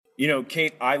You know,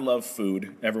 Kate, I love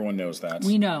food. Everyone knows that.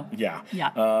 We know. Yeah.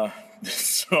 Yeah.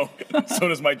 So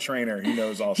does my trainer. He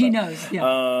knows also. He knows. Yeah.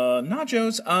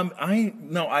 Nachos.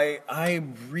 I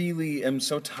really am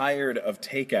so tired of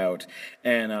takeout,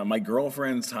 and my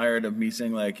girlfriend's tired of me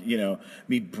saying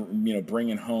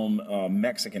bringing home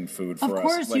Mexican food for us. Of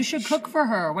course, you should cook for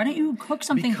her. Why don't you cook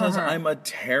something for her? Because I'm a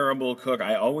terrible cook.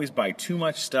 I always buy too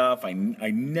much stuff. I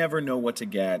never know what to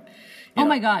get. Oh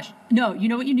my gosh. No, you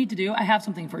know what you need to do? I have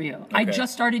something for you. Okay. I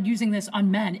just started using this on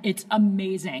men. It's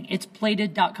amazing. It's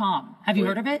plated.com. Have you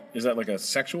heard of it? Is that like a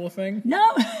sexual thing?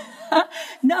 No.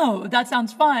 No, that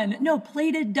sounds fun. No,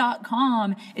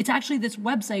 plated.com. It's actually this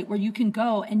website where you can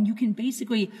go and you can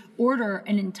basically order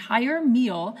an entire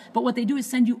meal, but what they do is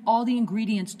send you all the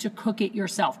ingredients to cook it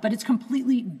yourself. But it's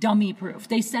completely dummy proof.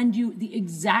 They send you the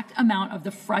exact amount of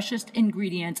the freshest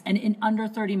ingredients, and in under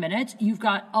 30 minutes, you've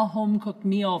got a home cooked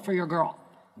meal for your girl.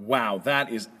 Wow,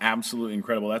 that is absolutely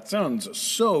incredible. That sounds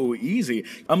so easy.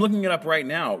 I'm looking it up right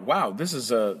now. Wow, this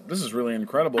is really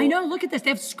incredible. I know, look at this. They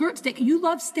have skirt steak. You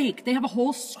love steak. They have a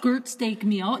whole skirt steak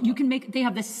meal. They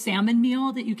have this salmon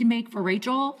meal that you can make for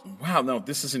Rachel. Wow, no,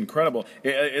 this is incredible.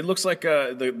 It looks like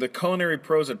the culinary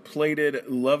pros at Plated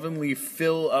lovingly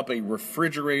fill up a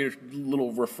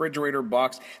little refrigerator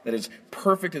box that is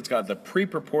perfect. It's got the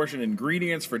pre-proportioned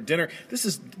ingredients for dinner. This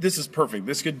is perfect.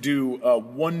 This could do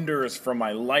wonders for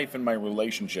my life and my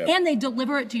relationship. And they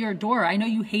deliver it to your door. I know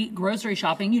you hate grocery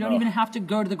shopping. You don't even have to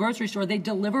go to the grocery store. They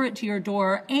deliver it to your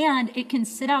door, and it can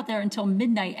sit out there until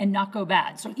midnight and not go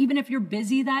bad. So even if you're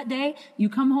busy that day, you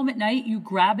come home at night, you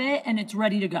grab it, and it's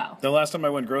ready to go. The last time I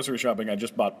went grocery shopping, I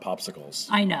just bought popsicles.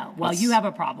 I know. Well, you have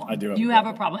a problem. I do. You have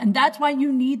a problem. And that's why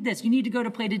you need this. You need to go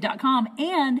to plated.com.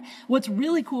 And what's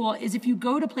really cool is if you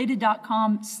go to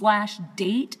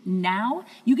plated.com/date now,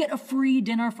 you get a free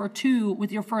dinner for two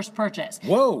with your first purchase.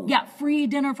 Whoa. Yeah, free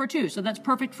dinner for two. So that's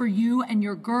perfect for you and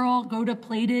your girl. Go to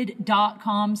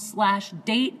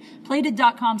plated.com/date.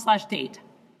 Plated.com/date.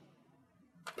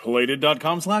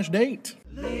 Plated.com/date.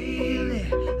 Lately,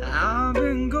 I've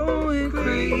been going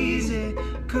crazy,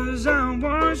 'cause I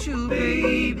want you,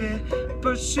 baby.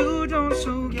 But you don't,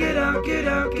 so get out,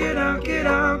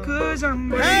 'cause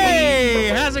I'm ready. Hey,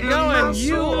 how's it going?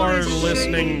 You are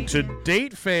listening to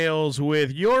Date Fails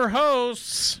with your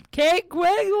hosts, Kate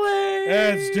Quigley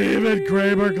and Stephen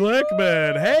Kramer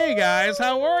Glickman. Hey, guys,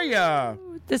 how are ya?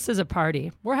 This is a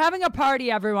party. We're having a party,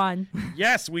 everyone.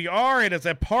 Yes, we are. It is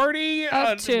a party.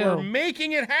 We're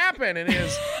making it happen. It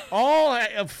is all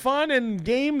fun and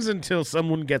games until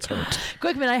someone gets hurt.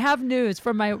 Glickman, I have news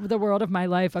from the world of my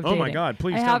life of dating. Oh, my God.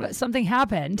 Please tell me. Something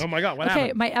happened. Oh, my God. What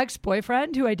happened? Okay, my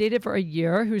ex-boyfriend, who I dated for a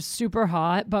year, who's super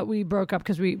hot, but we broke up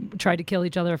because we tried to kill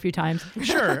each other a few times.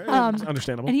 Sure. It's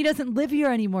understandable. And he doesn't live here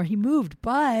anymore. He moved,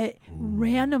 but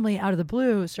randomly out of the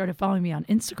blue started following me on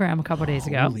Instagram a couple days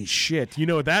ago. Holy shit. You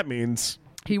know what that means?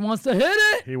 He wants to hit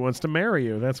it. He wants to marry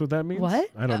you. That's what that means? What?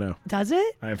 I don't know. Does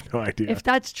it? I have no idea. If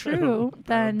that's true,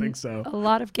 then I don't think so. A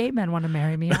lot of gay men want to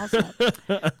marry me also.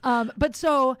 But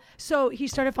so he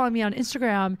started following me on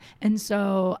Instagram, and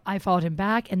so I followed him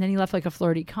back, and then he left like a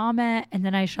flirty comment, and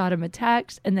then I shot him a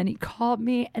text, and then he called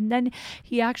me, and then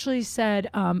he actually said,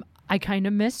 I kind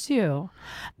of miss you.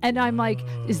 And I'm like,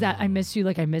 is that I miss you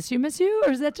like I miss you?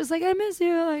 Or is that just like I miss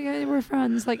you like we're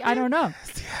friends? Like, I don't know.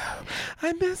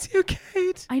 I miss you,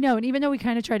 Kate. I know. And even though we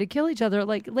kind of try to kill each other,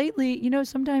 like lately,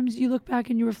 sometimes you look back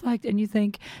and you reflect and you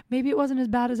think, maybe it wasn't as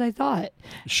bad as I thought.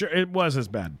 Sure, it was as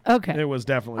bad. Okay. It was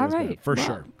definitely as bad. For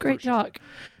sure. Great talk.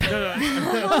 No.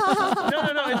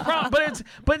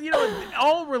 But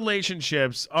all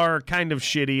relationships are kind of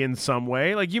shitty in some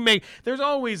way. Like there's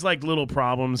always like little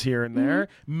problems here and there.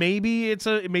 Mm-hmm. Maybe it's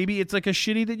like a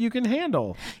shitty that you can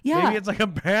handle. Yeah. Maybe it's like a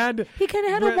bad. He kind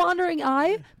of had a wandering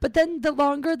eye, but then the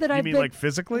longer that I've been, like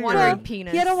physically, wandering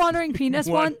penis. He had a wandering penis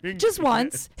just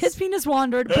once. His penis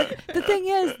wandered. But the thing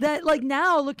is that like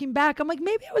now looking back, I'm like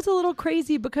maybe I was a little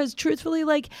crazy because truthfully,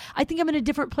 like I think I'm in a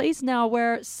different place now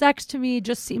where sex to me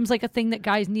just seems like a thing that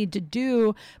guys need to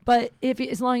do. But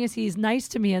as long as he's nice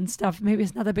to me and stuff, maybe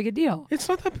it's not that big a deal. It's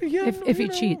not that big. Yeah, if he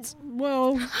cheats.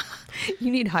 Well,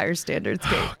 you need higher standards,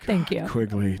 Kate. Thank you.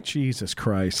 Quigley, Jesus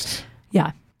Christ.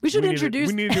 Yeah. We should introduce.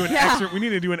 We need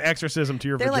to do an exorcism to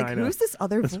your They're vagina. Like, who's this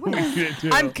other voice?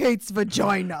 I'm Kate's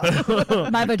vagina.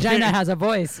 My vagina has a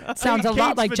voice. Sounds a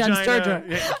lot like Jenn Sterger.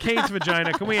 Kate's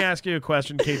vagina. Can we ask you a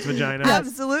question, Kate's vagina?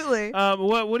 Absolutely.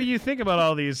 What do you think about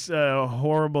all these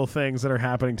horrible things that are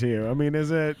happening to you? I mean, is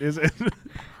it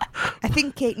I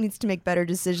think Kate needs to make better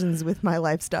decisions with my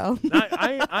lifestyle.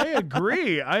 I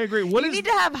agree. What you need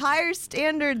to have higher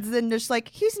standards than just like,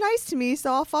 he's nice to me,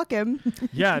 so I'll fuck him.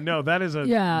 Yeah, no, that is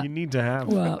Yeah. you need to have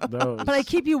those. But I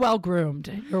keep you well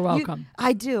groomed. You're welcome.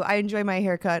 I do. I enjoy my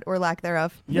haircut or lack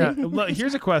thereof. Yeah, look,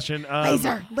 here's a question.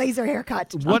 Laser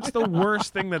haircut. What's the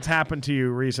worst thing that's happened to you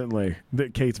recently?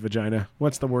 Kate's vagina.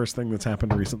 What's the worst thing that's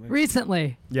happened recently?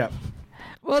 Recently. Yeah.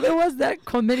 Well, there was that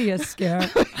chlamydia scare.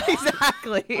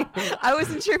 Exactly. I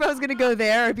wasn't sure if I was going to go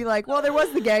there. I'd be like, well, there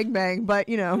was the gangbang, but,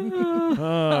 you know. Oh,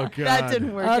 God. That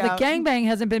didn't work The out. gangbang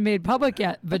hasn't been made public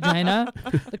yet, vagina.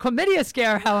 The chlamydia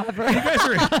scare, however. You guys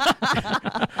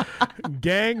are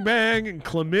gangbang and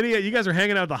chlamydia. You guys are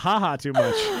hanging out at the haha too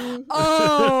much.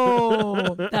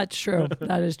 Oh, that's true.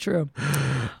 That is true.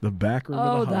 The back room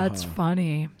Oh, of the that's haha.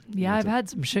 funny. Yeah, I've had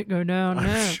some shit go down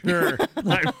there. Sure.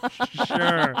 I'm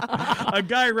sure. A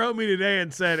guy wrote me today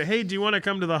and said, hey, do you want to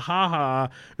come to the haha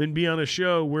and be on a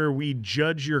show where we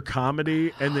judge your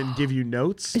comedy and then give you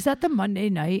notes? Is that the Monday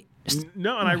night?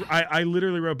 No, and I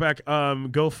literally wrote back,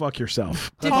 go fuck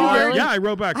yourself. Did you really? Yeah, I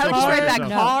wrote back. How go would you fuck write back?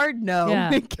 yourself. Hard? No. Yeah.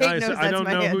 Kate I knows said, that's I don't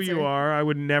my know who answer. you are. I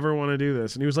would never want to do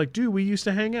this. And he was like, dude, we used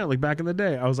to hang out like back in the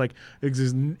day. I was like,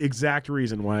 exact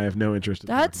reason why I have no interest in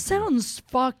That talking to you. sounds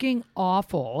fucking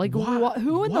awful. Like, What?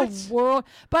 who in What? the world?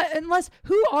 But unless,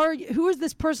 who is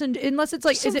this person? Unless it's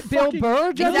like, Some is it Bill fucking-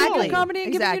 Burr judging Exactly. your comedy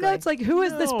and giving Exactly. you notes? Like, who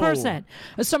is this No. person?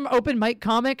 Some open mic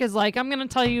comic is like, I'm going to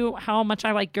tell you how much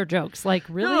I like your jokes. Like,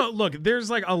 really? No, look, there's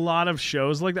like a lot of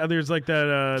shows like that. There's like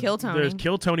that. Kill Tony. There's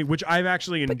Kill Tony, which I've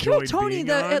actually But Kill enjoyed. Tony,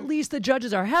 being on. at least the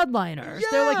judges are headliners.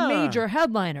 They're like Yeah. major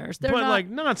headliners. They're But not like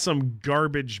not some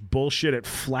garbage bullshit at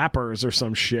Flappers or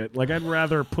some shit. Like I'd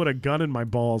rather put a gun in my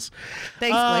balls.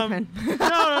 Thanks, Glickman.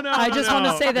 No. I just want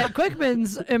to say that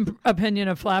Quickman's opinion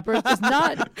of Flappers does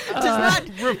not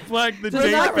reflect the does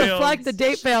date not fails reflect the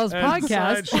Date Fails and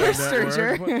podcast.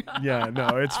 Sideshow Network. Yeah,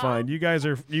 no, it's fine. You guys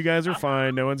are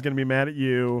fine. No one's gonna be mad at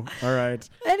you. All right.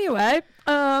 Anyway,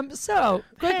 so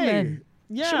Glickman,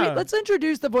 Yeah. let's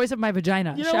introduce the voice of my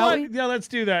vagina, You know shall what? we? Yeah, let's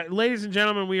do that. Ladies and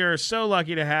gentlemen, we are so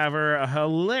lucky to have her, a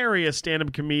hilarious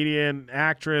stand-up comedian,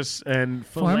 actress, and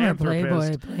Former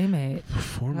philanthropist. Playboy Playmate.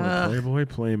 Former Playboy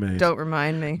Playmate. Don't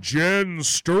remind me. Jenn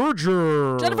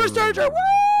Sterger. Jennifer Sterger. Woo!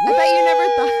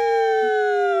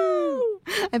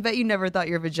 I bet you never thought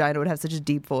your vagina would have such a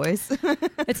deep voice.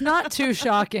 It's not too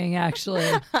shocking, actually.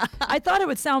 I thought it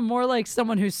would sound more like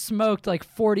someone who smoked like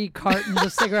 40 cartons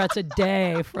of cigarettes a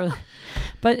day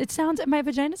but my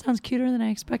vagina sounds cuter than I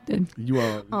expected. You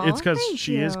are. Aw, It's because thank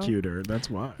she is you. cuter. That's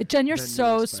why. Jen, you're Than you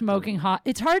so expected. smoking hot.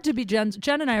 It's hard to be Jen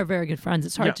and I are very good friends.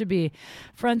 It's hard Yeah. to be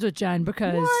friends with Jen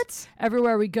because What?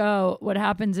 everywhere we go, what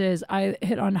happens is I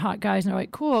hit on hot guys and they're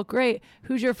like, cool, great.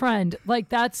 Who's your friend? Like,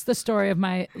 that's the story of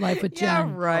my life with Yeah,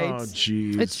 Jen. right. Oh,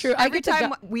 jeez. It's true. Every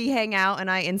time we hang out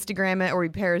and I Instagram it or we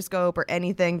Periscope or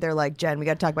anything, they're like, Jen, we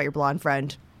got to talk about your blonde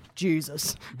friend.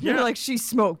 Jesus. Yeah. You're like, she's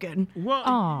smoking. Well,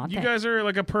 Aw, you thanks. guys are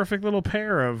like a perfect little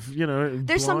pair of, There's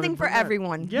blonde something and for brunette.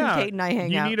 everyone. Yeah. Kate and I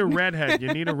hang you out. need a redhead.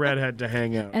 You need a redhead to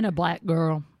hang out. And a black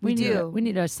girl. We do. We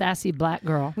need a sassy black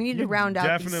girl. We need to round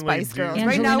out these definitely Spice do. Girls. Angelina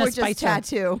Right now, we're just Spicer.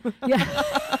 tattoo.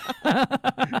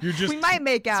 Yeah, You're just. We might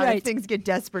make out That's right. if things get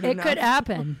desperate it enough. could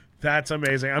happen. That's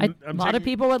amazing. A lot of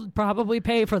people would probably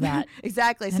pay for that.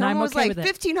 Exactly. And Someone I'm was okay like with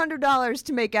it. $1,500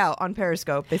 to make out on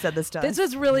Periscope. They said this to us. This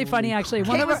was really funny, actually.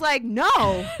 Kate was like, no,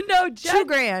 no, Jen,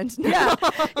 $2,000.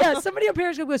 yeah. Somebody on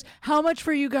Periscope goes, "How much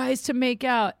for you guys to make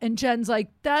out?" And Jen's like,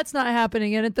 "That's not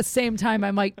happening." And at the same time,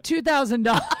 I'm like,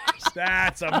 $2,000.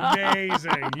 That's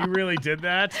amazing. You really did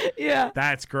that? Yeah.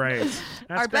 That's great. That's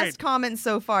Our great. best comment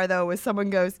so far, though, was someone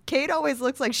goes, Kate always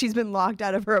looks like she's been locked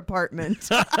out of her apartment.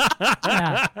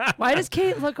 Yeah. Why does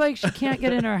Kate look like she can't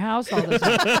get in her house all the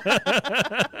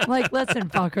time? Like, listen,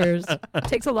 fuckers. It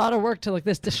takes a lot of work to look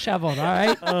this disheveled, all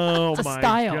right? Oh, It's a my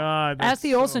style. God. Ask that's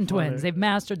the so Olsen funny. twins. They've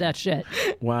mastered that shit.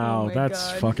 Wow, Oh my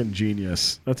that's God. fucking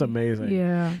genius. That's amazing.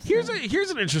 Yeah. Here's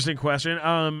an interesting question.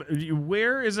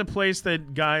 Where is a place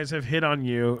that guys have hit on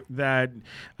you that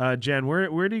Jen?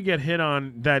 Where do you get hit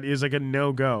on that is like a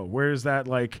no go? Where is that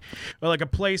like a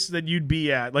place that you'd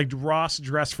be at like Ross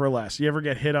Dress for Less? You ever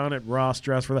get hit on at Ross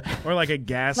Dress for Less or like a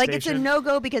gas like, station? it's a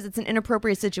no-go because it's an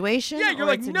inappropriate situation? Yeah, you're or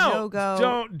like, it's a no,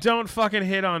 no-go? don't fucking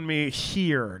hit on me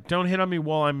here. Don't hit on me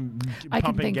while I'm I can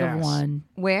pumping think gas. of one.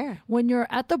 Where? When you're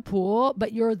at the pool,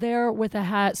 but you're there with a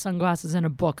hat, sunglasses, and a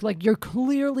book. Like, you're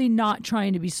clearly not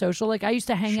trying to be social. Like, I used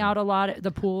to hang out a lot at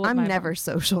the pool. with I'm my never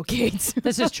social, Kate.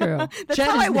 This is true. That's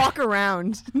how I walk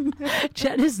around.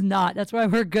 Jen is not. That's why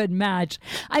we're a good match.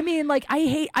 I mean, like,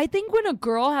 I think when a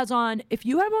girl has on, if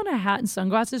you have on a hat and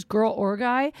sunglasses, girl or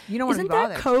guy, You don't wanna isn't be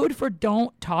bothered. that code for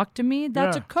don't talk to me?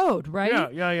 That's Yeah. a code,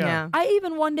 right? Yeah. I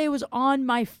even one day was on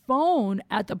my phone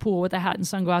at the pool with a hat and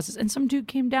sunglasses, and some dude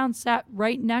came down, sat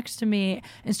right next to me,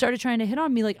 and started trying to hit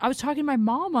on me. Like, I was talking to my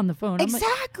mom on the phone. I'm like,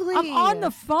 Exactly. I'm on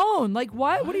the phone. Like,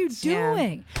 what? What are you Yeah.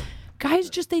 doing?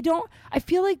 Guys just, they don't, I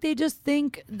feel like they just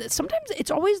think that sometimes it's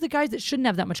always the guys that shouldn't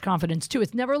have that much confidence too.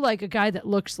 It's never like a guy that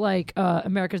looks like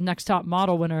America's Next Top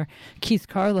Model winner Keith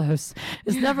Carlos.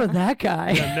 It's never that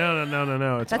guy.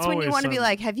 No. It's That's when you always want to be some-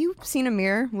 like, have you seen a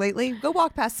mirror lately? Go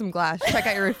walk past some glass, check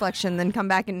out your reflection, then come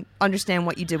back and understand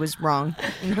what you did was wrong.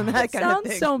 You know, that kind of Sounds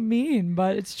thing. so mean,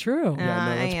 but it's true. Yeah,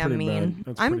 no, I that's am pretty mean. bad.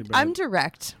 That's pretty bad. I'm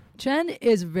direct. Jen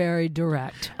is very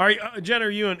direct. Are you, Jen? Are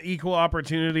you an equal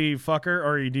opportunity fucker,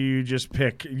 or do you just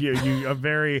pick you a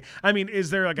very? I mean,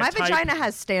 is there like a My type? vagina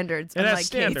has standards. It unlike has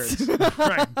standards, Kate's.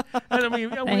 right? And I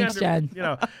mean, Thanks, Jen. You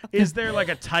know, is there like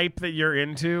a type that you're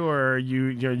into, or are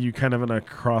you kind of an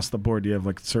across the board? Do you have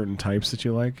like certain types that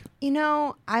you like? You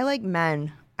know, I like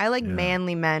men. I like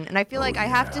manly men. And I feel like I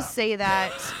have to say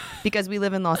that because we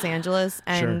live in Los Angeles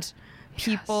and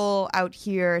people out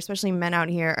here, especially men out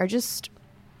here, are just,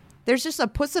 there's just a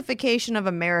pussification of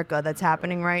America that's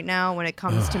happening right now when it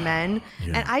comes to men.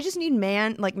 And I just need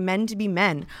men to be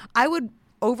men. I would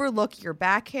overlook your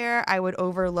back hair. I would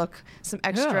overlook some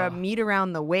extra meat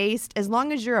around the waist as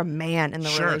long as you're a man in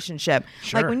the relationship.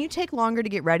 Sure. Like when you take longer to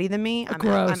get ready than me,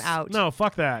 Gross. I'm out. No,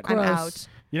 fuck that. I'm Gross. out.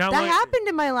 You know how That long- happened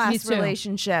in my last too.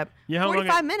 relationship. You know how long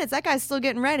 45 minutes, that guy's still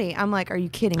getting ready. I'm like, are you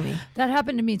kidding me? That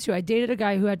happened to me too. I dated a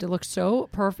guy who had to look so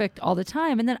perfect all the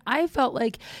time. And then I felt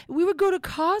like we would go to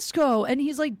Costco and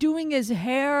he's like doing his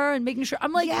hair and making sure.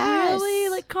 I'm like, Yes. really?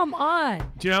 Like, come on.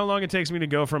 Do you know how long it takes me to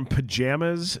go from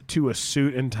pajamas to a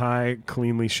suit and tie,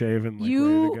 cleanly shaven, like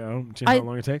You- ready to go? Do you know how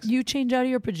long it takes? You change out of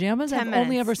your pajamas? 10 I've only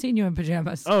minutes. ever seen you in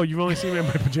pajamas. Oh, you've only seen me in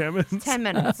my pajamas? 10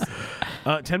 minutes.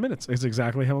 10 minutes is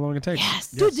exactly how long it takes. Yes.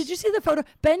 Dude, did you see the photo?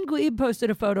 Ben Glebe posted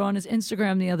a photo on his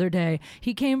Instagram the other day.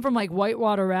 He came from like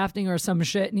whitewater rafting or some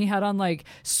shit, and he had on like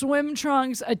swim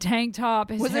trunks, a tank top.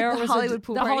 His Was it hair the was Hollywood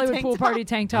pool the party Hollywood tank pool top? party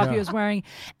tank top he was wearing.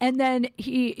 And then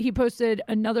he posted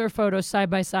another photo side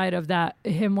by side of that,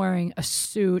 him wearing a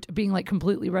suit, being like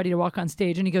completely ready to walk on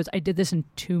stage. And he goes, "I did this in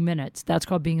 2 minutes. That's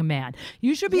called being a man.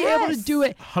 You should be able to Yes. do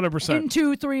it 100%. in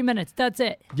 2-3 minutes. That's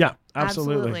it." Yeah,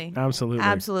 absolutely.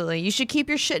 Absolutely. You should keep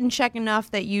your shit in check enough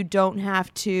that you don't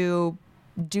have to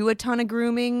do a ton of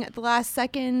grooming at the last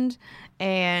second.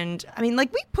 And I mean,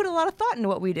 like, we put a lot of thought into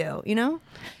what we do, you know?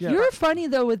 You're funny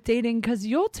though with dating because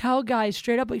you'll tell guys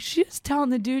straight up, like she's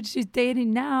telling the dude she's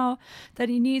dating now that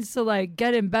he needs to like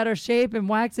get in better shape and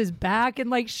wax his back, and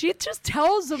like she just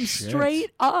tells him straight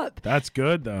up. That's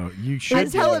good, though. You should I do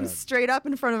tell him that. straight up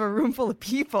in front of a room full of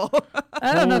people.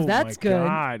 I don't know if Oh, that's my good.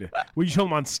 God. Would you tell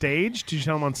him on stage? Did you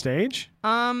tell him on stage?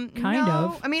 Kind No.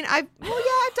 of. I mean, I've done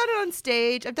it on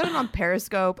stage. I've done it on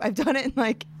Periscope. I've done it in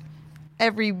like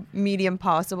every medium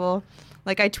possible.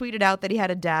 Like I tweeted out that he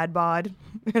had a dad bod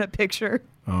in a picture.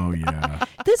 Oh, yeah.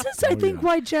 This is, I think,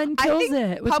 why Jen I kills think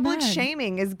it. With public men.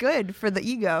 shaming is good for the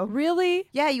ego. Really?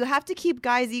 Yeah, you have to keep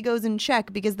guys' egos in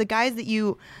check because the guys that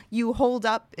you hold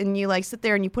up and you like sit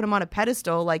there and you put them on a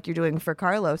pedestal like you're doing for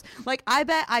Carlos. Like I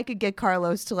bet I could get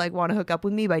Carlos to like want to hook up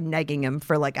with me by negging him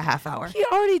for like a half hour. He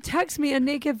already texted me a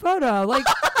naked photo. Like,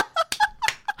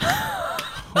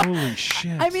 Holy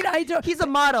shit. I mean, I don't. He's a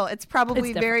model. It's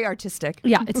probably It's very artistic.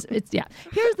 Yeah, it's yeah.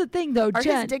 Here's the thing, though, Are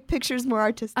Jen. his dick pictures more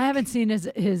artistic? I haven't seen his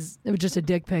it was just a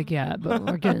dick pic yet, but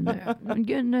we're getting there. We're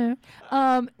getting there.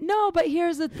 No, but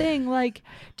here's the thing. Like,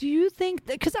 do you think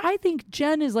that, because I think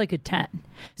Jen is like a 10.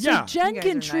 So Yeah. Jen You guys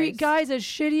can are treat nice. guys as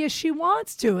shitty as she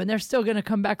wants to, and they're still gonna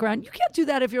come back around. You can't do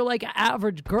that if you're like an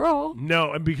average girl.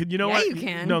 No, because you know Yeah, what? you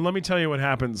can. No, let me tell you what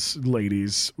happens,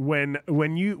 ladies. When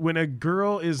a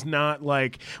girl is not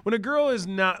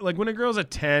when a girl's a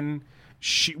 10,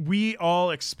 we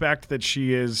all expect that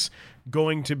she is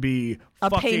going to be A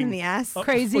fucking pain in the ass.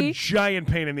 Crazy. a giant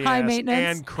pain in the High ass,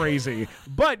 maintenance. and crazy.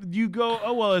 But you go,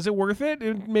 oh well, is it worth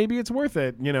it? Maybe it's worth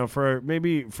it. You know, for a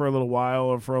little while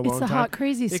or for a long the time. hot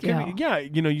crazy It can scale. be- yeah,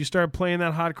 you start playing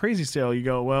that hot crazy scale. You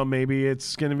go, well, maybe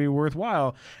it's going to be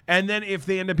worthwhile. And then if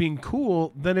they end up being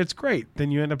cool, then it's great. Then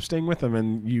you end up staying with them,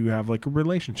 and you have like a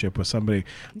relationship with somebody.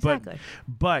 Exactly.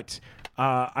 But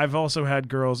I've also had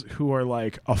girls who are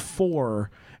like a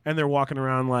 4. And they're walking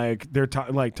around like they're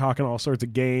talking all sorts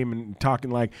of game and talking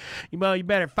like, well, you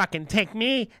better fucking take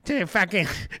me to fucking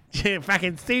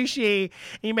sushi.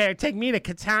 You better take me to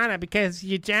Katana because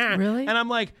you're John. Really? And I'm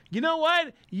like, you know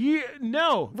what?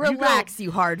 Relax,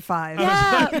 you hard 5.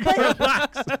 Yeah,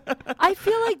 but I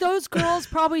feel like those girls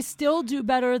probably still do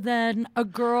better than a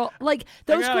girl. Like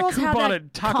those I got girls a have coupon that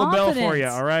at Taco Bell for you.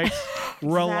 confidence. All right,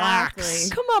 relax.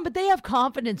 Exactly. Come on, but they have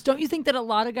confidence. Don't you think that a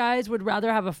lot of guys would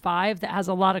rather have a 5 that has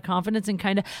a lot of confidence and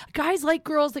kind of guys like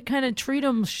girls that kind of treat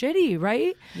them shitty,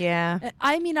 right? Yeah.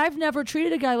 I mean, I've never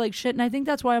treated a guy like shit, and I think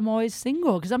that's why I'm always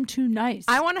single because I'm too nice.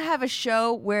 I want to have a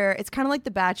show where it's kind of like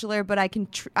The Bachelor, but I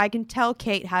can tell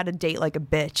Kate how to date like a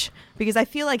bitch because I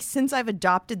feel like since I've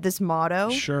adopted this motto,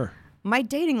 Sure. my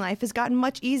dating life has gotten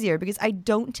much easier because I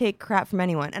don't take crap from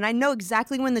anyone. And I know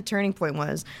exactly when the turning point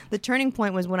was. The turning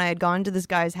point was when I had gone to this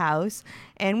guy's house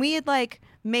and we had like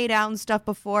made out and stuff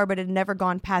before, but it had never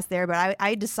gone past there. But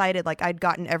I decided like I'd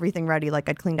gotten everything ready. Like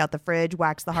I'd cleaned out the fridge,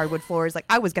 waxed the hardwood floors. Like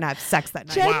I was going to have sex that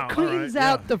night. Jen Wow, all cleans right,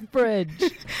 out yeah. the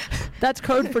fridge. That's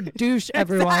code for douche,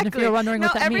 everyone. If Exactly. you're wondering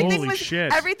what that means. Holy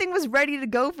shit. Everything was ready to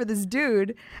go for this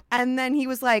dude. And then he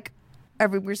was like,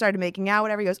 we started making out,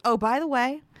 whatever. He goes, oh, by the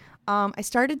way, I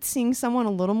started seeing someone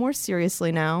a little more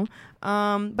seriously now.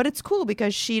 But it's cool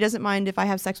because she doesn't mind if I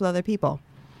have sex with other people.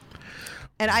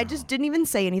 And I just didn't even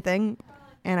say anything.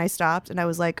 And I stopped and I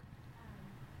was like,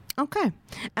 okay.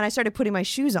 And I started putting my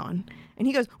shoes on. And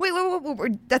he goes, wait,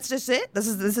 that's just it? This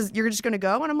is you're just going to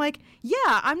go? And I'm like, yeah,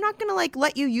 I'm not going to like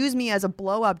let you use me as a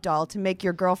blow up doll to make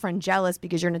your girlfriend jealous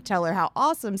because you're going to tell her how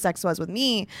awesome sex was with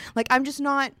me. Like, I'm just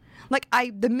not like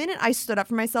the minute I stood up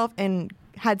for myself and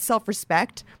had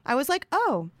self-respect, I was like,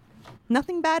 oh,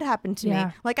 nothing bad happened to me.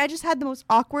 Like, I just had the most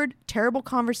awkward, terrible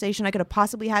conversation I could have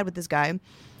possibly had with this guy.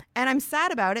 And I'm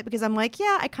sad about it because I'm like,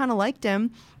 yeah, I kind of liked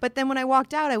him. But then when I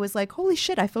walked out, I was like, holy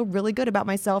shit, I feel really good about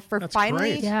myself for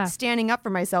finally standing up for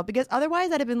myself. Because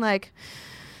otherwise I'd have been like,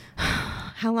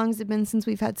 how long has it been since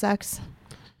we've had sex?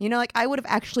 You know, like I would have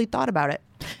actually thought about it.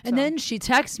 And then she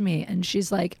texts me and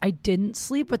she's like, I didn't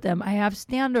sleep with him. I have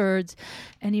standards.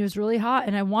 And he was really hot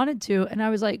and I wanted to. And I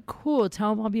was like, cool,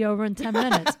 tell him I'll be over in 10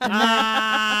 minutes.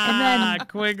 And then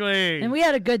Quigley. And we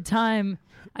had a good time.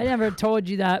 I never told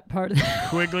you that part of that.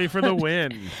 Quigley for the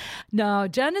win. No,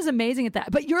 Jen is amazing at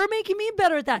that. But you're making me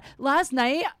better at that. Last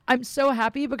night, I'm so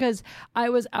happy because I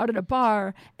was out at a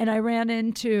bar and I ran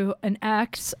into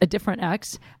a different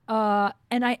ex.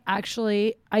 And I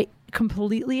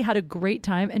completely had a great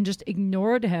time and just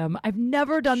ignored him. I've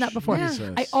never done that before.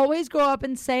 Jesus. I always go up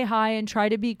and say hi and try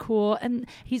to be cool. And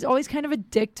he's always kind of a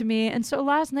dick to me. And so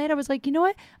last night I was like, you know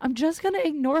what? I'm just going to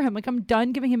ignore him. Like I'm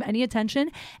done giving him any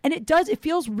attention. And it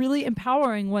feels really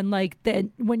empowering when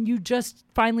when you just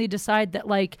finally decide that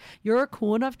like you're a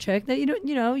cool enough chick that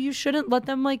you shouldn't let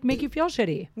them like make you feel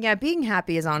shitty. Yeah, being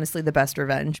happy is honestly the best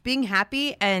revenge. Being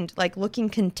happy and like looking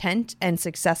content and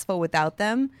successful without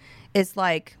them is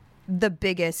like the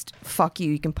biggest fuck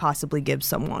you can possibly give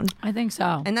someone. I think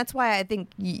so. And that's why I think,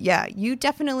 yeah, you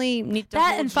definitely need to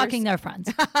that and fucking their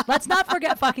friends. Let's not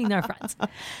forget fucking their friends.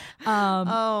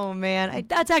 Oh man,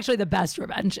 That's actually the best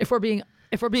revenge if we're being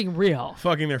real.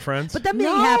 Fucking their friends. But them being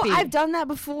no, happy. I've done that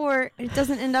before. It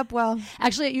doesn't end up well.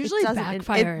 Actually, it usually doesn't.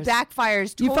 backfires. It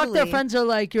backfires totally. You fuck their friends are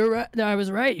like, you're right. I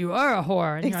was right. You are a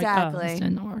whore. And Exactly. You're like, oh, this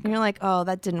didn't work. And you're like, oh,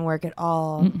 that didn't work at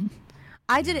all.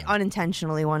 I did it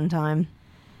unintentionally one time.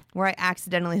 Where I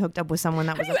accidentally hooked up with someone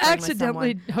that was How do you a friend with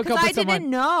accidentally someone. hook 'Cause up with I someone? didn't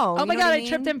know. Oh my You know God, what I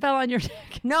tripped and fell on your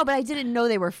dick. No, but I didn't know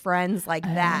they were friends like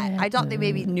that. I thought they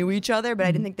maybe knew each other, but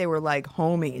I didn't think they were like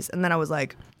homies. And then I was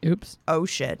like, Oops. oh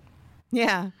shit.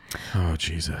 Yeah. Oh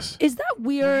Jesus. Is that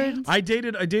weird? I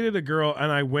dated a girl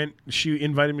and she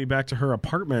invited me back to her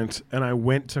apartment and I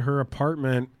went to her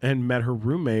apartment and met her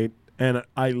roommate and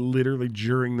I literally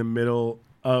during the middle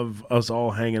of us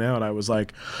all hanging out I was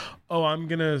like, "Oh, I'm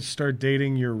going to start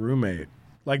dating your roommate."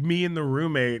 Like me and the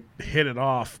roommate hit it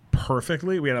off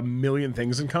perfectly. We had a million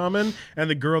things in common.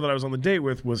 And the girl that I was on the date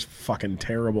with was fucking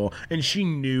terrible. And she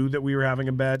knew that we were having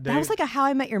a bad day. That was like a How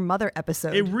I Met Your Mother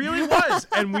episode. It really was.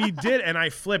 And we did. And I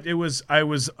flipped. Did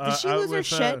she lose her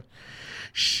shit?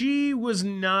 She was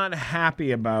not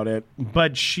happy about it,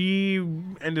 but she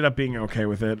ended up being okay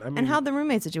with it. I mean, And how'd the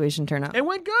roommate situation turn out? it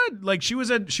went good. Like she was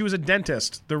a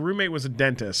dentist. The roommate was a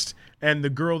dentist, and the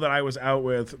girl that I was out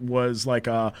with was like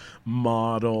a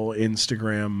model,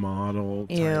 Instagram model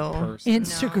type Ew. person.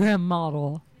 Instagram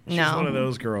model. She's one of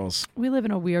those girls. We live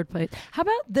in a weird place. How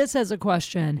about this as a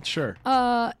question? Sure.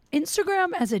 Instagram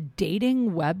as a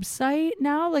dating website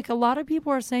now? Like a lot of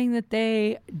people are saying that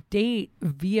they date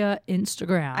via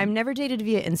Instagram. I've never dated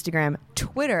via Instagram.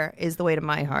 Twitter is the way to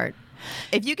my heart.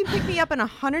 If you can pick me up in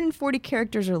 140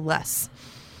 characters or less,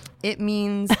 it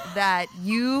means that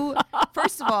you,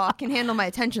 first of all, can handle my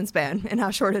attention span and how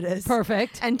short it is.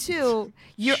 Perfect. And two,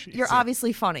 you're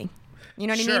obviously funny. You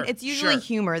know what I mean? It's usually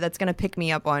humor that's going to pick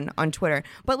me up on Twitter.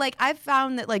 But like I've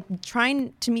found that like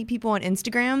trying to meet people on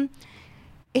Instagram,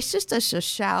 it's just a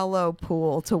shallow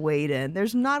pool to wade in.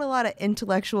 There's not a lot of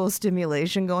intellectual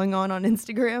stimulation going on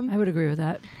Instagram. I would agree with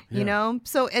that. You know?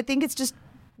 So I think it's just,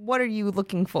 what are you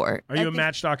looking for? Are you a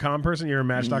Match.com person? You're a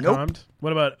Match.com? Nope.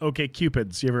 What about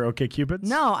OkCupids? You ever OkCupids?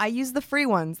 No, I use the free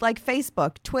ones like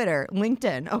Facebook, Twitter,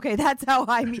 LinkedIn. Okay, that's how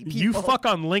I meet people. You fuck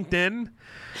on LinkedIn?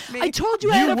 I told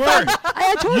you I You had a were. friend.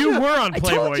 I told You you were on I told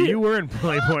Playboy. you. You were in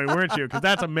Playboy, weren't you? Because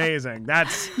that's amazing.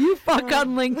 That's You fuck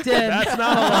on LinkedIn. that's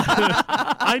not a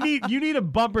lot. You need a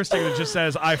bumper sticker that just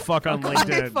says I fuck on I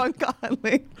LinkedIn. fuck on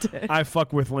LinkedIn. I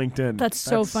fuck with LinkedIn. That's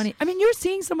so funny. I mean, you're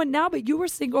seeing someone now, but you were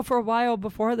single for a while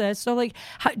before this. So, like,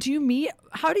 how do you meet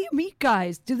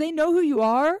guys? Do they know who you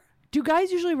are? Do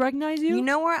guys usually recognize you? You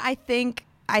know where I think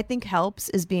helps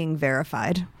is being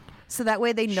verified. So that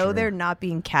way they know they're not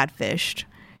being catfished.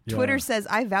 Yeah. Twitter says,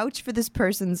 I vouch for this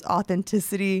person's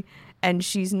authenticity and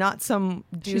she's not some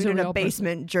She's dude a in a real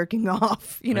basement jerking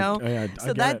off, you know? I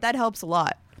So get it. that helps a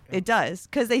lot. It does.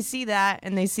 Because they see that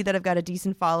and they see that I've got a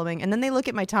decent following. And then they look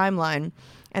at my timeline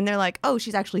and they're like, oh,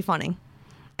 she's actually funny.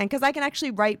 And because I can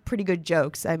actually write pretty good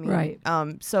jokes. I mean, Right.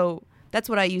 So that's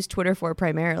what I use Twitter for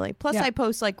primarily. Plus, Yeah. I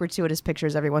post like gratuitous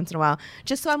pictures every once in a while,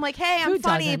 just so I'm like, "Hey, I'm Who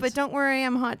funny, doesn't? but don't worry,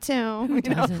 I'm hot too." You know?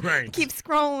 doesn't? Right. Keep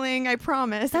scrolling. I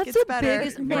promise. That's it gets the better.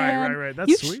 biggest man. Right. That's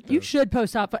you sweet, you though. should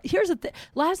post up. But here's the thing.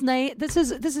 Last night, this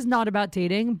is not about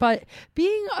dating, but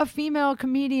being a female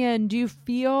comedian, do you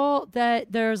feel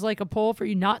that there's like a pull for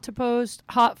you not to post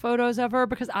hot photos ever?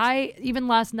 Because even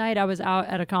last night I was out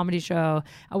at a comedy show.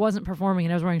 I wasn't performing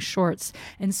and I was wearing shorts,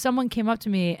 and someone came up to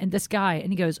me, and this guy,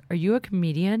 and he goes, "Are you a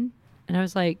comedian?" And I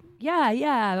was like, yeah,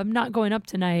 I'm not going up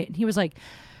tonight. And he was like,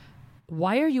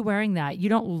 why are you wearing that? You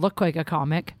don't look like a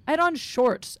comic. I had on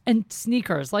shorts and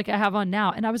sneakers like I have on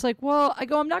now. And I was like, well,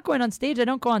 I'm not going on stage. I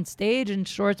don't go on stage in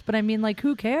shorts, but I mean, like,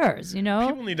 who cares, you know?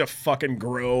 People need to fucking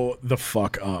grow the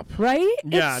fuck up. Right?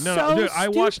 Yeah, It's no, so dude. I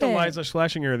watched stupid. Eliza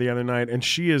Schlesinger the other night, and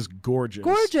she is gorgeous.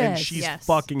 Gorgeous. And she's Yes.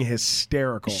 fucking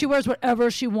hysterical. She wears whatever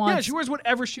she wants. Yeah, she wears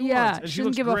whatever she Yeah, wants. And she she doesn't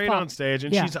looks give a great fuck. on stage,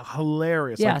 and Yeah. she's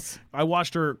hilarious. Yes. Like, I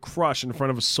watched her crush in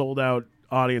front of a sold-out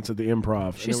audience at the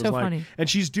Improv. She's and it was so like, funny. And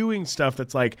she's doing stuff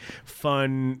that's like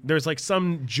fun. There's like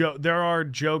some there are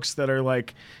jokes that are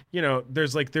like, you know,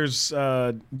 there's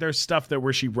stuff that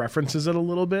where she references it a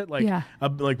little bit, like Yeah.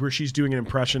 like where she's doing an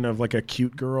impression of like a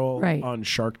cute girl Right. on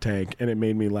Shark Tank, and it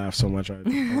made me laugh so much I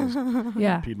almost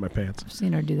Yeah. peed my pants. I've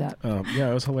seen her do that.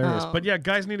 Yeah, it was hilarious. But yeah,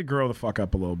 guys need to grow the fuck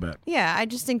up a little bit. Yeah, I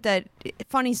just think that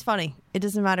funny's funny. It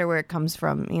doesn't matter where it comes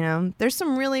from, you know? There's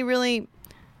some really, really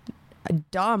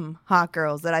dumb hot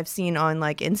girls that I've seen on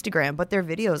like Instagram, but their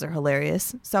videos are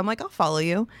hilarious. So I'm like, I'll follow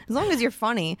you. As long as you're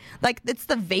funny. Like, it's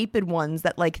the vapid ones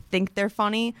that like think they're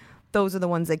funny. Those are the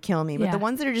ones that kill me. But Yeah. the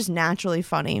ones that are just naturally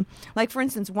funny. Like, for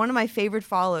instance, one of my favorite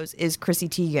follows is Chrissy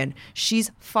Teigen.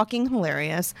 She's fucking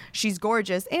hilarious. She's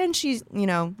gorgeous. And she's, you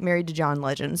know, married to John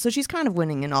Legend. So she's kind of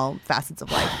winning in all facets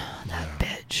of life.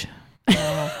 Bitch.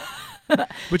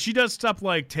 But she does stuff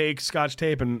like take Scotch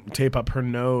tape and tape up her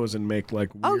nose and make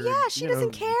like weird, Oh, yeah. She you know,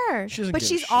 doesn't care. she doesn't But give a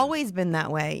she's shit. always been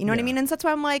that way. You know what I Yeah. mean? And that's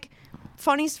why I'm like,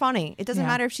 funny's funny. It doesn't Yeah.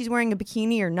 matter if she's wearing a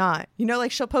bikini or not. You know,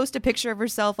 like she'll post a picture of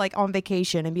herself like on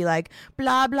vacation and be like,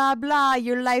 blah, blah, blah,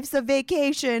 your life's a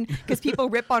vacation. Because people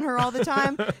rip on her all the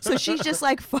time. So she's just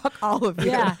like, fuck all of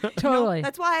you. Yeah, You know? totally.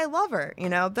 That's why I love her. You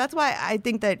know, that's why I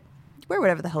think that wear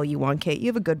whatever the hell you want, Kate. You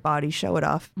have a good body. Show it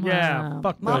off. Yeah, Wow.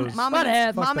 fuck Mama, those. mama Fuck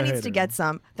needs, the mama needs to hater. get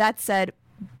some. That said,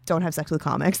 don't have sex with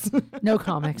comics. No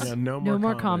comics. Yeah, no more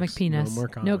comic comics. penis. No more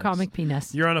No comics. comic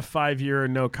penis. You're on a 5-year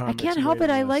no I comics. can't help it.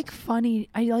 I waiting like list. funny.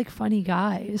 I like funny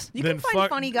guys. You Then can find fuck-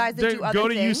 funny guys that then do other go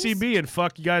to things. UCB and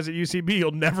fuck you guys at UCB.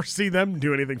 You'll never see them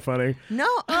do anything funny. No.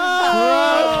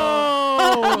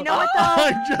 Oh, You know what, though?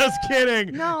 I'm just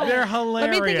kidding. No. They're Let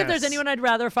hilarious. me think if there's anyone I'd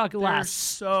rather fuck They're less.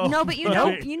 so No, but you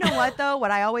know what though?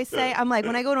 What I always say, I'm like,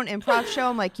 when I go to an improv show,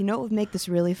 I'm like, you know what would make this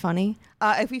really funny?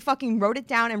 If we fucking wrote it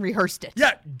down and rehearsed it.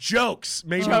 Yeah, jokes.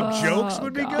 Maybe jokes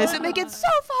would be good. This would make it so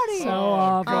funny. So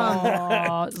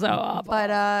awful. So awful.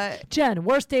 But Jen,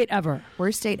 worst date ever.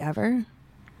 worst date ever?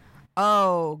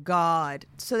 Oh God.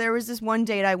 So there was this one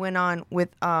date I went on with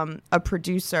a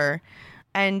producer.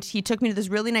 and he took me to this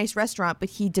really nice restaurant, but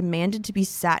he demanded to be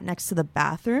sat next to the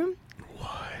bathroom.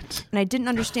 And I didn't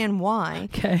understand why.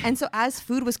 Okay. And so as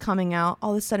food was coming out,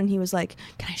 all of a sudden he was like,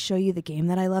 can I show you the game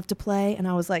that I love to play? And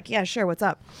I was like, yeah, sure. What's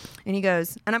up? And he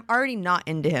goes, and I'm already not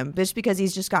into him just because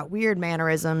he's just got weird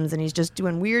mannerisms and he's just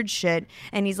doing weird shit.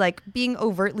 And he's like being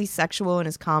overtly sexual in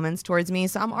his comments towards me.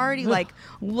 So I'm already like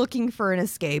looking for an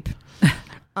escape.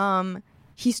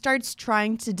 He starts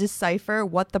trying to decipher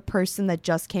what the person that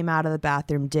just came out of the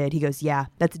bathroom did. He goes, yeah,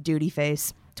 that's a duty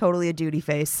face. Totally a duty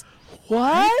face.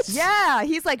 What? Yeah,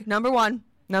 he's like, number 1,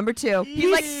 number 2. He's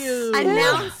like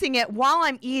announcing it while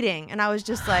I'm eating. And I was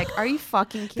just like, are you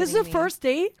fucking kidding me? This is a first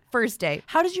date? First date.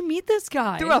 How did you meet this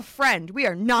guy? Through a friend. We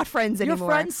are not friends Your anymore.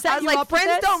 friend set I was you like, up with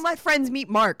friends this? don't let friends meet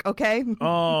Mark, okay?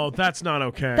 Oh, that's not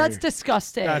okay. That's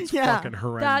disgusting. That's Yeah. fucking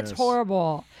horrendous. That's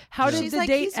horrible. How did She's the like,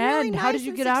 date he's end? really How nice did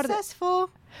you and get out of it? successful.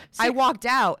 I walked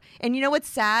out. And you know what's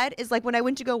sad is like when I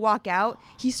went to go walk out,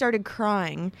 he started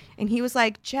crying. And he was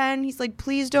like, Jen, he's like,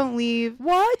 please don't leave.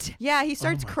 What? Yeah, he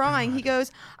starts crying. He goes,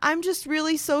 I'm just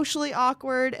really socially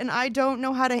awkward and I don't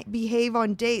know how to behave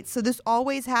on dates. So this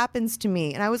always happens to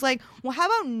me. And I was like, well, how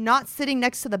about not sitting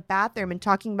next to the bathroom and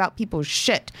talking about people's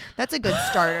shit? That's a good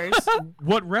starters.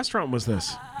 What restaurant was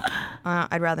this?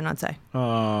 I'd rather not say.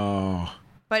 Oh.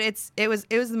 But it was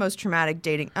the most traumatic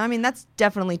dating. I mean, that's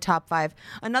definitely top 5.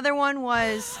 Another one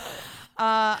was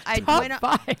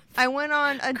I went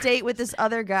on a date with this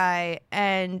other guy,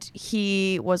 and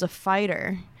he was a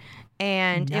fighter.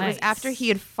 And it was after he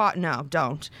had fought. No,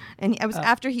 don't. And it was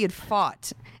after he had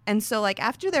fought. And so, like,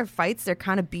 after their fights, they're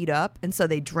kind of beat up. And so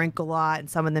they drink a lot. And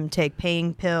some of them take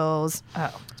pain pills.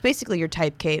 Oh. It's basically your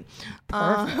type, Kate.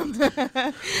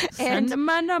 Send him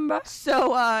my number.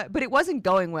 So, but it wasn't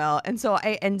going well. And so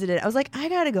I ended it. I was like, I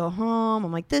got to go home.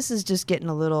 I'm like, this is just getting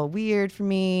a little weird for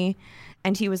me.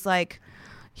 And he was like,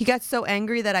 he got so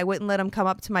angry that I wouldn't let him come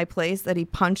up to my place that he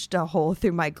punched a hole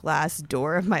through my glass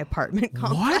door of my apartment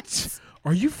complex. What?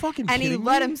 Are you fucking and kidding he me?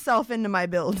 let himself into my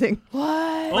building. What?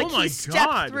 Like Oh my he stepped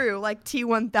God. through like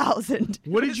T-1000.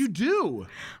 What did you do?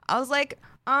 I was like,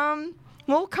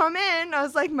 well, come in. I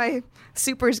was like, my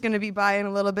super's going to be by in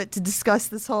a little bit to discuss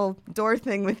this whole door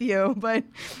thing with you. But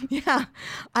yeah,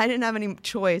 I didn't have any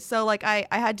choice. So like I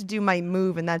had to do my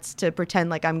move, and that's to pretend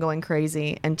like I'm going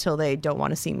crazy until they don't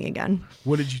want to see me again.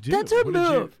 What did you do? That's her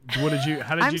move. How did you do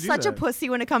I'm such a that? pussy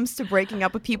when it comes to breaking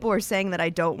up with people or saying that I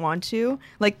don't want to.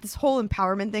 Like this whole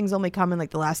empowerment thing's only come in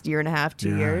like the last year and a half,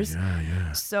 2 years.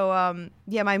 Yeah. So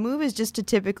yeah, my move is just to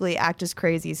typically act as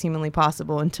crazy as humanly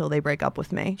possible until they break up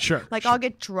with me. Sure. Like I'll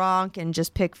get drunk and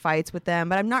just pick fights with them,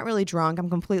 but I'm not really drunk. I'm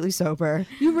completely sober.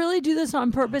 You really do this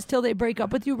on purpose till they break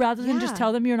up with you rather than just Yeah.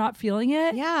 tell them you're not feeling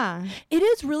it? Yeah. It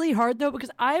is really hard though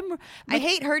because I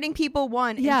hate hurting people,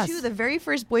 one. Yes. And two, the very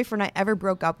first boyfriend I ever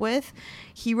broke up with,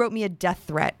 he wrote me a death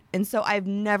threat. And so I've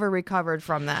never recovered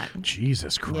from that.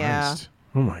 Jesus Christ. Yeah.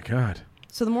 Oh my God.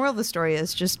 So the moral of the story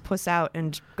is just puss out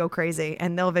and go crazy,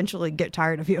 and they'll eventually get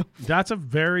tired of you. That's a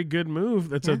very good move.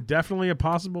 That's definitely a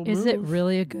possible move. Is it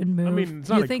really a good move? I mean, it's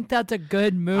not you a- think that's a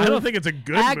good move? I don't think it's a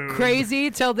good Act move.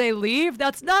 crazy till they leave?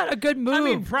 That's not a good move. I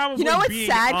mean, probably You know what's being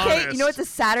sad, honest. Kate? You know what's a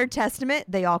sadder testament?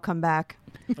 They all come back.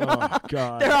 Oh,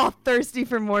 God. They're all thirsty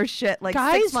for more shit like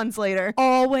Guys, 6 months later.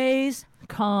 always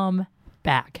come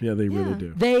back. Yeah, they really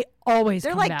do. They always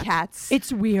They're come like back. cats.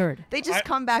 It's weird. They just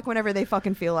come back whenever they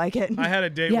fucking feel like it. I had a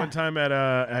date Yeah. one time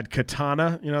at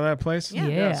Katana. You know that place?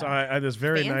 Yeah. So I had this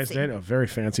very nice Fancy. date, a very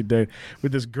fancy date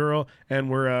with this girl,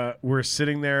 and we're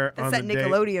sitting there That's on that the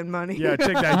Nickelodeon money. date. Yeah,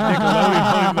 take that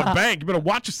Nickelodeon money to the bank. You better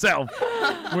watch yourself.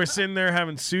 We're sitting there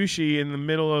having sushi. In the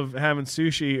middle of having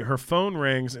sushi, her phone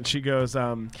rings, and she goes,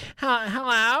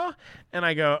 "Hello," and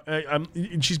I go,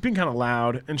 and she's being kind of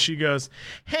loud, and she goes,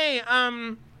 "Hey,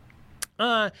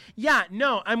 yeah,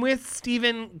 no, I'm with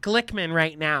Stephen Glickman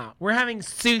right now. We're having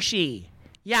sushi.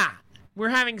 Yeah, we're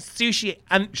having sushi."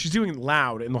 And she's doing it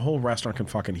loud, and the whole restaurant can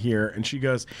fucking hear. And she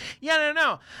goes, "Yeah,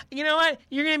 no. You know what?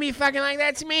 You're going to be fucking like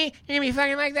that to me? You're going to be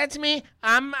fucking like that to me?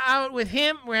 I'm out with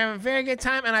him. We're having a very good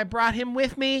time, and I brought him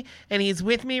with me, and he's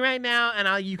with me right now,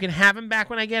 and you can have him back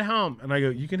when I get home." And I go,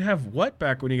 "You can have what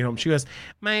back when you get home?" She goes,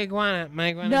 My iguana.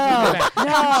 No, She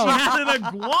had an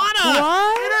iguana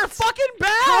What? in her fucking bag.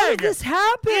 How did this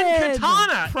happen? In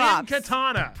Katana. Props. In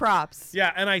Katana. Props.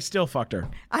 Yeah, and I still fucked her.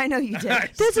 I know you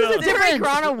did. This is a There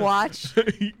iguana watch?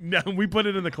 No, we put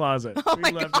it in the closet.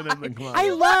 We left it in the closet. I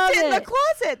love Left it in the it.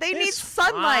 closet. They need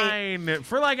sunlight. Fine.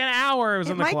 For like an hour, it was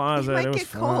in the might- closet. it might was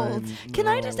get cold. fine. Can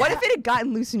I just What if it had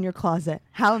gotten loose in your closet?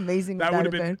 How amazing would That that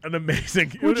would have have been? been an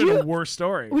amazing. It would have been a worse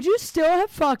story. Would you still have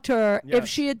fucked her Yes. if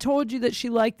she had told you that she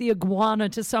liked the iguana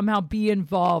to somehow be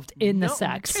involved in the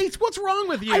sex? Kate, what's wrong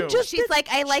with you? I just- She's like,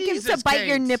 I like him Jesus, to bite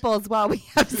your Kate. nipples while we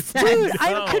have sex. Dude,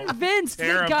 I'm Oh, convinced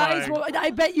that guys terrifying. will.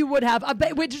 I bet you would have. I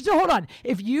bet. Wait, just hold on.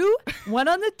 If you went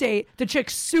on the date, the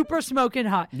chick's super smoking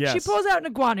hot. Yes. She pulls out an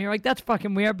iguana. You're like, that's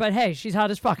fucking weird, but hey, she's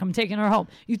hot as fuck. I'm taking her home.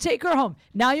 You take her home.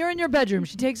 Now you're in your bedroom.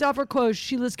 She takes off her clothes.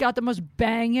 She's got the most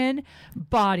banging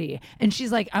body, and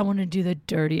she's like, I want to do the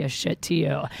dirtiest shit to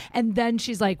you. And then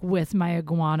she's like, with my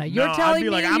iguana. You're No, I'd telling be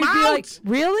me like, you'd I'm be out. like,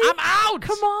 really? I'm out.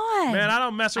 Come on, Man, I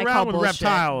don't mess I around call with bullshit.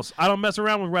 reptiles. I don't mess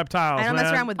around with reptiles. I don't mess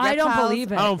man. around with I reptiles. don't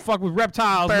believe it. I don't fuck with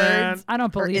reptiles, man. Birds. I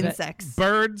don't Or believe it. insects.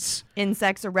 Birds.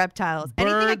 Insects or reptiles.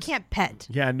 Anything I Birds. can't pet.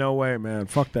 Yeah, no way, man.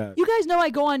 Fuck that. You guys know I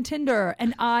go on Tinder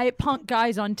and I punk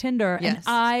guys on Tinder and Yes.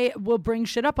 I will bring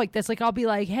shit up like this. Like I'll be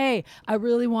like, hey, I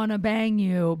really want to bang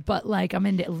you, but like I'm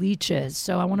into leeches.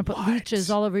 So I want to put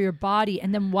leeches all over your body.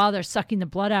 And then while they're sucking the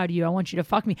blood out of you, I want you to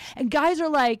fuck me. And guys are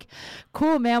like,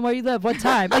 cool, man, where you live? What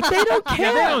time? Like they don't Yeah,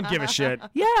 care. they don't give a shit.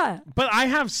 Yeah. But I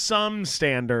have some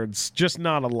standards, just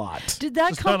not a lot. Did that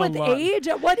Just come not a with lot. age?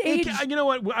 At what age? You know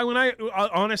what? When I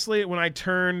honestly, when I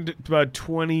turned about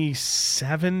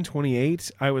 27,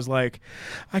 28, I was like,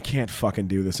 I can't fucking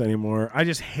do this anymore. I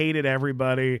just hated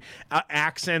everybody.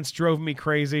 Accents drove me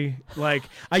crazy. Like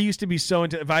I used to be so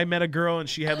into. If I met a girl and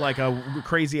she had like a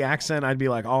crazy accent, I'd be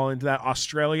like all into that.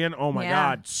 Australian, oh my Yeah.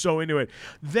 god, so into it.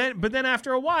 But then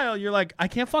after a while, you're like, I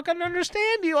can't fucking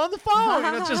understand you on the phone.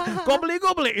 And it's just gobbly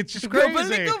gobbly. It's just crazy.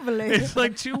 Gobbly gobbly. It's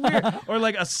like too weird. Or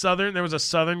like there was a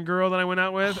southern girl that I went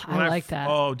out with. I like that.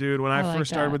 Oh, dude, when I like first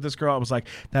started that. with this girl, I was like,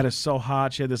 that is so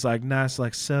hot. She had this like nice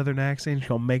like southern accent. She's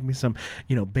gonna make me some,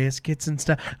 biscuits and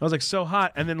stuff. I was like so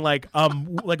hot. And then like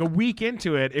a week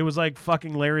into it, it was like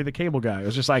fucking Larry the Cable Guy. It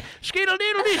was just like skeetle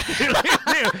deedle dee.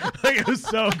 Like it was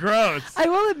so gross. I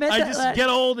will admit I that. just get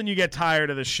old and you get tired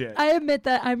of this shit. I admit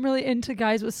that I'm really into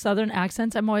guys with southern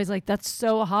accents. I'm always like, that's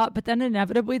so hot. But then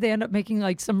inevitably they end up making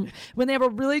like when they have a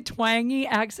really twangy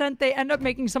accent, they end up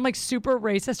making some like super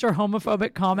racist or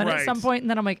homophobic comment at Right. some point, and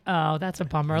then I'm like, oh, that's a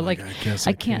bummer. Like, I guess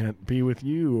I can't be with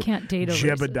you. can't date a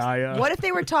racist. Jebediah. What if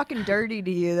they were talking dirty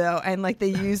to you though, and like they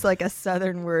use like a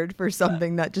southern word for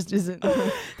something that just isn't?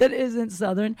 that isn't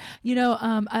southern.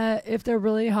 If they're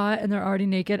really hot and they're already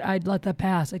naked, I'd let that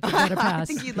pass. I'd give that a pass. I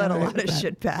think you'd let a lot of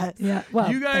shit pass. Yeah,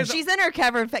 well, You guys- She's in her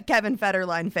Kevin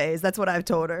Federline phase. That's what I've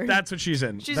told her. That's what she's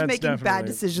in. She's That's making bad definitely-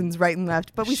 decisions right and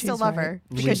left, but we still She's love right. her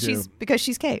We because do.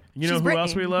 she's Kate. You know She's who Brittany.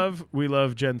 else we love? We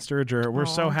love Jenn Sterger. We're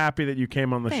so Aw. happy that you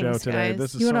came on the show Thanks, today. guys.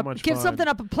 This is you so wanna much give fun. something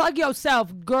up and plug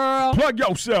yourself, girl. Plug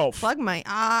yourself. Plug my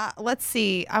let's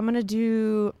see. I'm gonna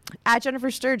do at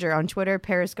Jennifer Sterger on Twitter,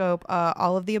 Periscope,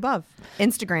 all of the above,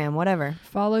 Instagram, whatever.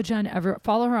 Follow Jen.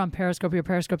 Follow her on Periscope. Your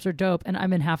Periscopes are dope, and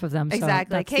I'm in half of them. So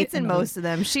Exactly. that's the Kate's in end of it. most of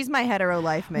them. She's my hetero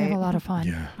life We have mate. a lot of fun.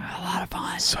 Yeah. A lot of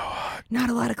fun. So hot. Not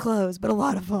a lot of clothes, but a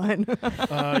lot of fun.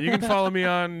 You can follow me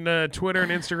on Twitter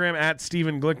and Instagram at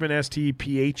Stephen Glickman,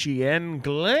 STPHEN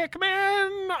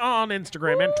Glickman on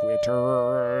Instagram and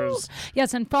Twitters.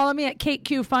 Yes, and follow me at Kate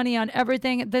Q Funny on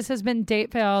everything. This has been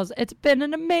Date Fails. It's been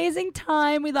an amazing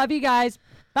time. We love you guys.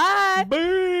 Bye.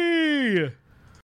 Bye.